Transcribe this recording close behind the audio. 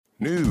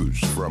News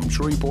from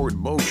Shreveport,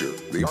 Bossier,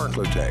 the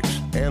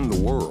Arklatex, and the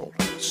world.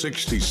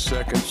 60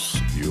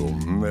 seconds you'll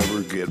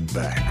never get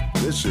back.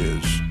 This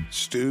is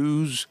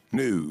Stu's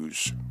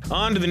News.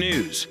 On to the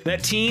news.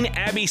 That teen,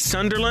 Abby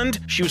Sunderland,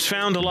 she was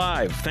found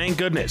alive. Thank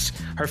goodness.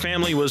 Her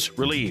family was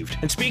relieved.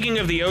 And speaking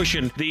of the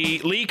ocean, the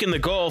leak in the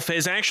Gulf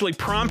has actually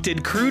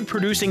prompted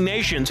crude-producing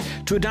nations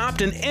to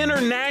adopt an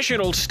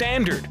international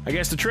standard. I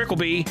guess the trick will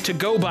be to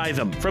go by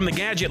them. From the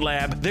Gadget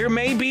Lab, there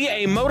may be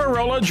a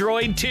Motorola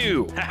Droid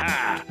 2.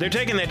 Haha. They're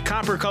taking that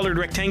copper-colored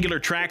rectangular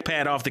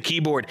trackpad off the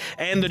keyboard,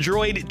 and the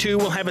Droid 2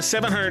 will have a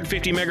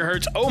 750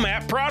 megahertz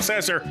OMAP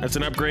processor. That's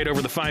an upgrade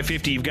over the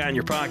 550 you've got in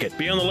your pocket.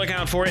 Be on the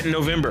lookout for it in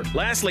November.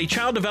 Lastly,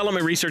 child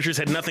development researchers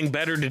had nothing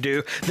better to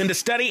do than to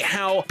study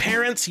how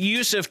parents'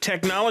 use of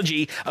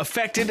technology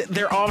affected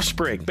their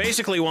offspring.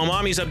 Basically, while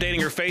mommy's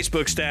updating her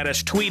Facebook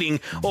status,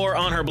 tweeting, or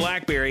on her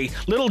BlackBerry,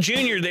 little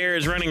Junior there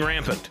is running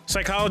rampant.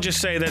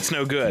 Psychologists say that's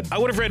no good. I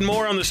would have read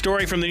more on the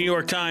story from the New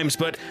York Times,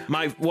 but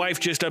my wife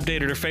just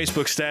updated her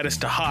Facebook status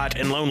to hot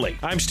and lonely.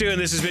 I'm Stu, and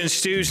this has been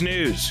Stu's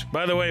News.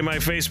 By the way, my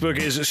Facebook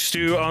is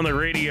Stu on the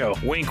Radio.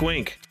 Wink,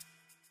 wink.